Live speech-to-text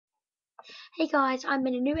Hey guys, I'm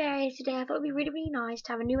in a new area today. I thought it'd be really nice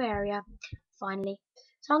to have a new area, finally.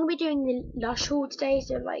 So I'm gonna be doing the Lush haul today.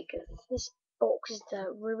 So this box is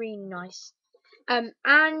really nice. And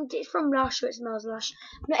it's from Lush, so it smells Lush.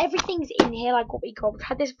 Not everything's in here like what we got. We've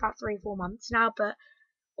had this for about 3 or 4 months now,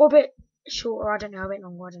 or a bit shorter. I don't know, a bit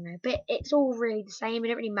longer. I don't know. But it's all really the same. It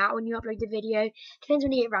doesn't really matter when you upload the video. Depends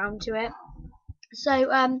when you get round to it.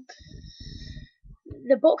 So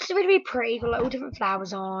the box is really pretty. Got like all different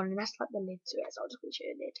flowers on, and that's like the lid to it. So I'll just show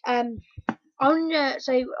you the lid.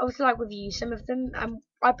 So obviously like with you, some of them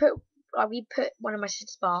we put one in my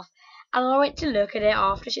sister's bath, and I went to look at it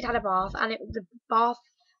after she'd had a bath, and the bath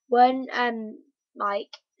weren't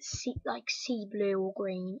sea blue or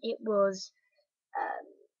green. It was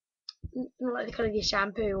not like the colour of your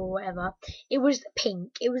shampoo or whatever. It was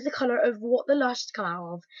pink. It was the colour of what the Lush had come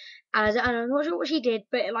out of, and I'm not sure what she did,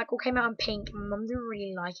 but it like all came out in pink. My mum didn't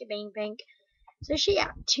really like it being pink, so she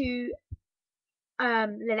had to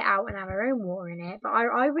let it out and have her own water in it. But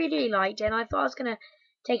I really liked it, and I thought I was gonna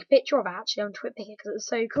take a picture of it actually on Twitter because it was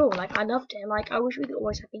so cool. Like I loved it. Like I wish we could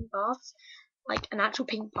always have pink baths, like an actual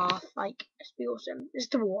pink bath. Like it'd be awesome.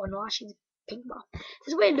 Just the water, not actually the pink bath. This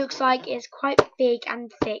is what it looks like. It's quite big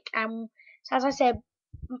and thick, and so as I said,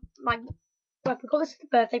 like we got this as a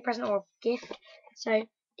birthday present or a gift. So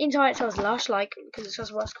inside it says Lush, like because it's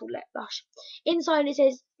just what's called Lush. Inside it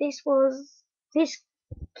says this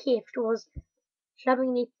gift was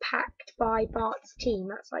lovingly packed by Bart's team.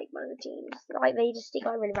 That's like one of the teams. Like they just stick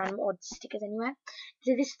like really random odd stickers anywhere.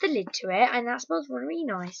 So this is the lid to it, and that smells really, really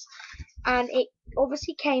nice. And it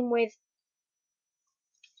obviously came with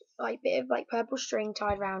like a bit of like purple string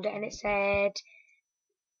tied around it, and it said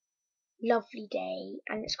 "Lovely Day,"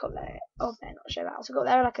 and it's got their oh, better not show that. It's got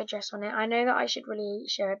their like address on it. I know that I should really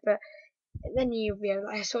show it, but then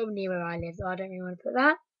I sort of knew where I lived, so I don't really want to put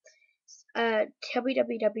that.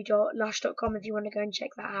 www.lush.com if you want to go and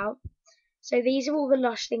check that out. So these are all the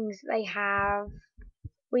Lush things that they have.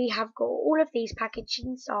 We have got all of these packaged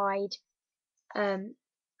inside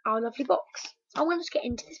our lovely box. I'm going to just get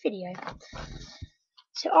into this video.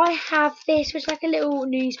 So I have this, which is like a little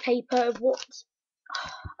newspaper of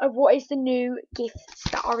what is the new gifts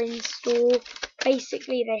that are in store.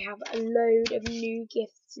 Basically, they have a load of new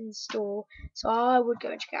gifts in store, so I would go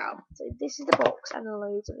and check it out. So this is the box and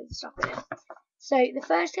loads of stuff in it. So the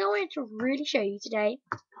first thing I wanted to really show you today,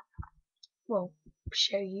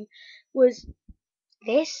 was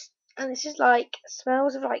this, and this is like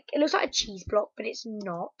smells of like it looks like a cheese block, but it's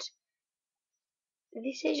not.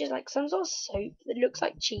 This is just like some sort of soap that looks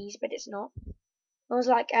like cheese, but it's not. It was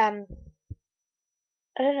like I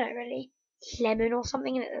don't know really lemon or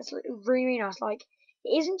something in it. That's really, really nice. Like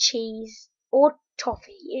it isn't cheese or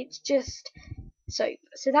toffee. It's just soap.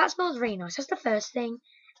 So that smells really nice. That's the first thing.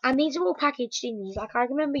 And these are all packaged in these. Like I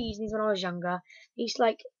remember using these when I was younger. I used to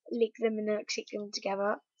like lick them and then like stick them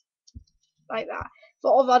together like that.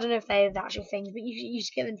 But I don't know if they're the actual things, but you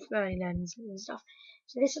used to get them from early learners and stuff.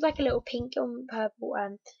 So this is like a little pink and purple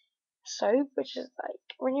soap, which is like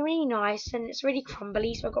really, really nice, and it's really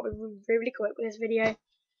crumbly, so I've got to be really, really quick with this video.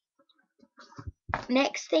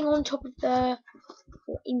 Next thing on top of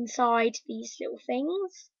inside these little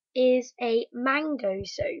things is a mango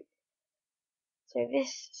soap. So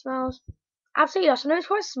this smells absolutely nice. I know it's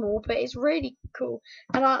quite small, but it's really cool,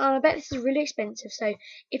 and I bet this is really expensive. So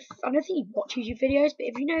if I don't think you watch YouTube videos, but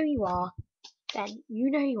if you know who you are, then you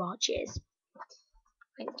know who you are. Cheers.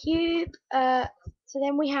 Thank you. So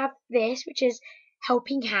then we have this, which is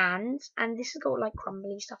Helping Hands, and this has got like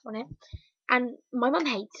crumbly stuff on it. And my mum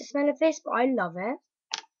hates the smell of this, but I love it.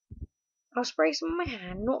 I'll spray some on my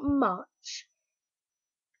hand, not much.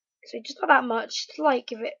 So just not that much, just like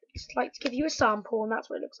to give you a sample, and that's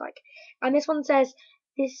what it looks like. And this one says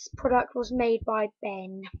this product was made by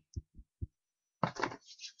Ben.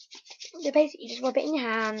 So basically, you just rub it in your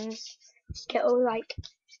hands, just get all like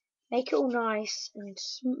make it all nice and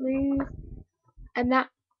smooth, and that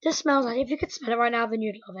just smells like if you could smell it right now, then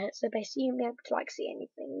you'd love it. So basically, you won't be able to like see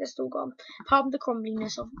anything. It's all gone, apart from the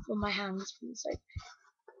crumbliness of my hands from the soap.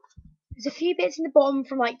 There's a few bits in the bottom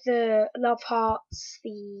from like the love hearts,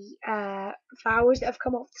 the flowers that have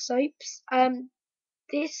come off the soaps.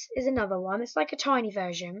 This is another one. It's like a tiny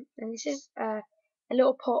version, and this is a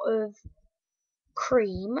little pot of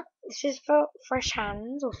cream. This is for fresh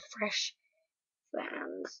hands or fresh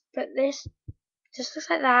hands, but this just looks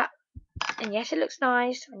like that. And yes, it looks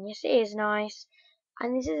nice, and yes, it is nice.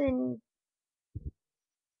 And this is in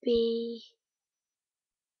B.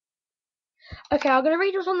 Okay, I'm going to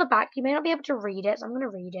read what's on the back. You may not be able to read it, so I'm going to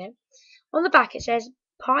read it. On the back it says,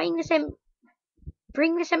 bring this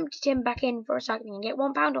empty tin back in for recycling and get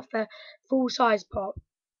 £1 off the full-size pot.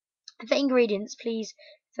 For ingredients, please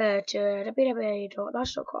refer to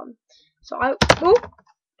www.lush.com. So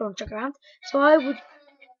don't check around. So I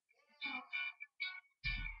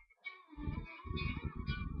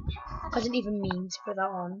didn't even mean to put that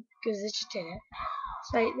on because it just did it.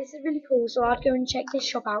 So this is really cool. So I'd go and check this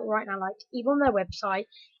shop out right now. Like even on their website,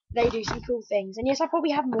 they do some cool things. And yes, I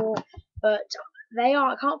probably have more, but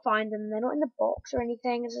I can't find them. They're not in the box or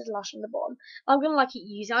anything. This is Lush on the bottom. I'm gonna like it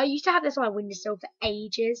used. I used to have this on my windowsill for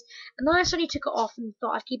ages, and then I suddenly took it off and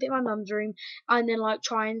thought I'd keep it in my mum's room, and then like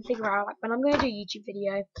try and figure out like when I'm gonna do a YouTube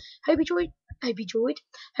video. Hope you enjoyed. Hope you enjoyed.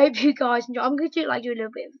 Hope you guys enjoy. I'm gonna do a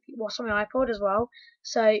little bit of what's on my iPod as well.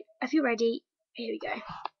 So if you're ready, here we go.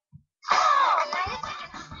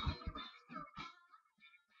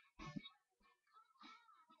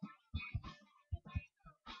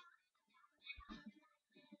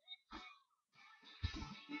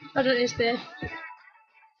 I don't know this bit.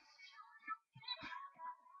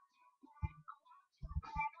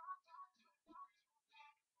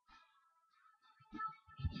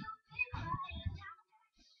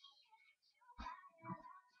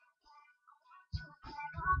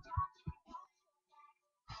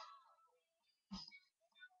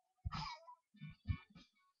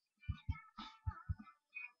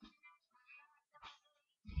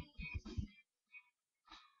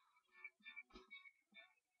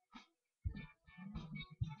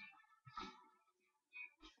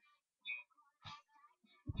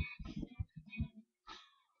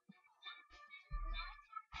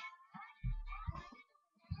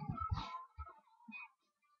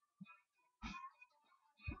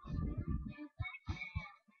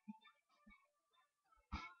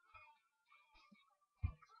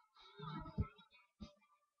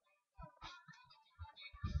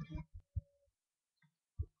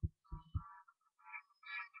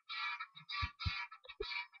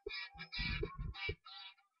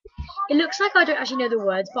 It looks like I don't actually know the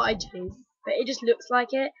words, but I do. But it just looks like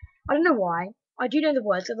it. I don't know why. I do know the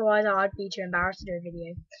words, otherwise I'd be too embarrassed to do a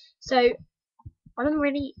video. So,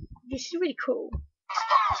 this is really cool.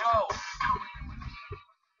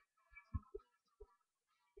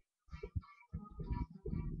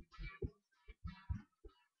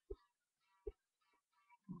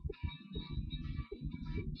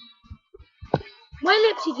 My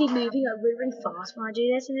lips seem to be moving like really, really fast when I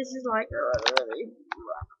do this, and this is like really.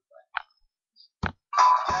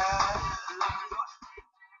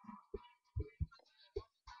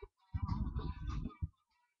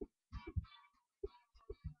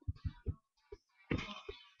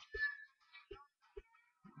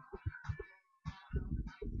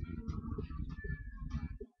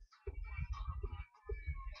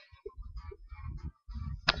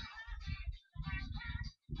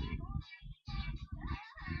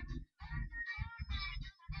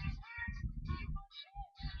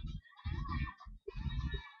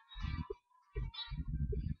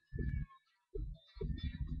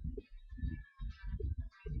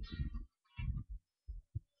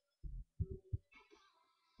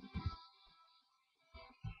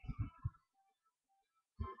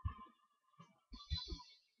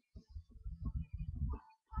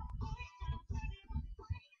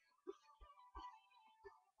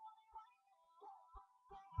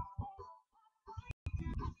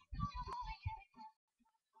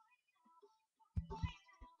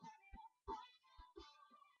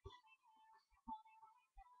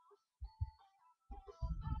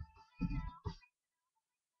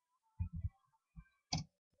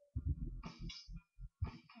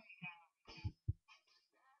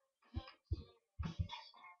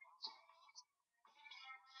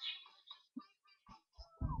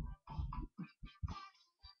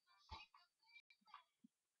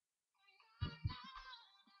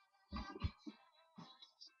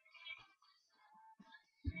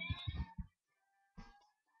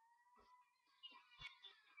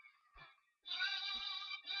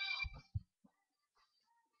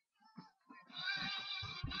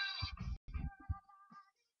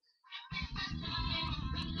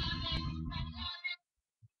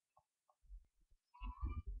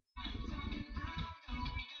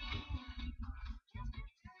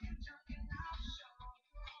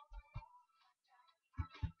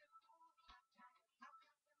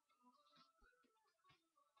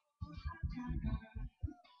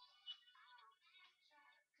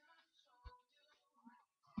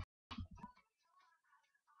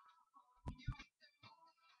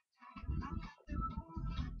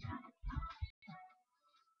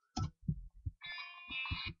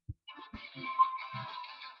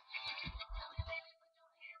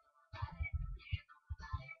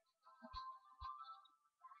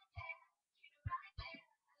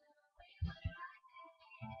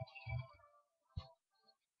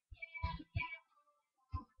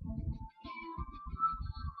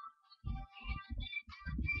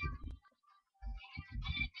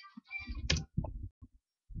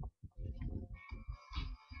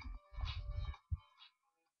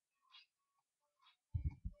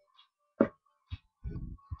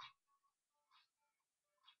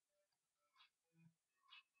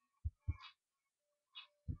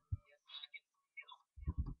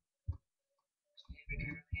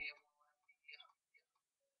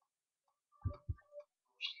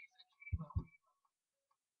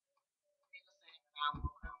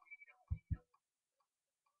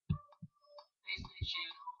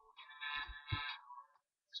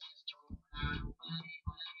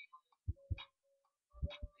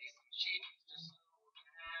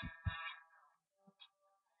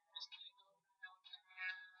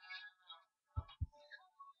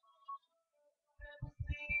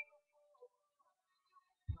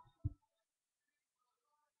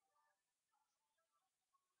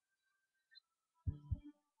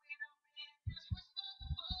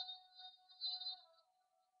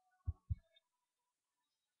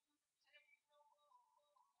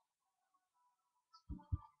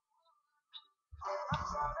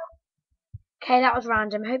 Okay, that was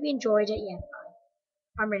random. Hope you enjoyed it. Yeah,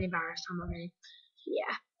 I'm really embarrassed. I'm not really.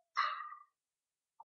 Yeah.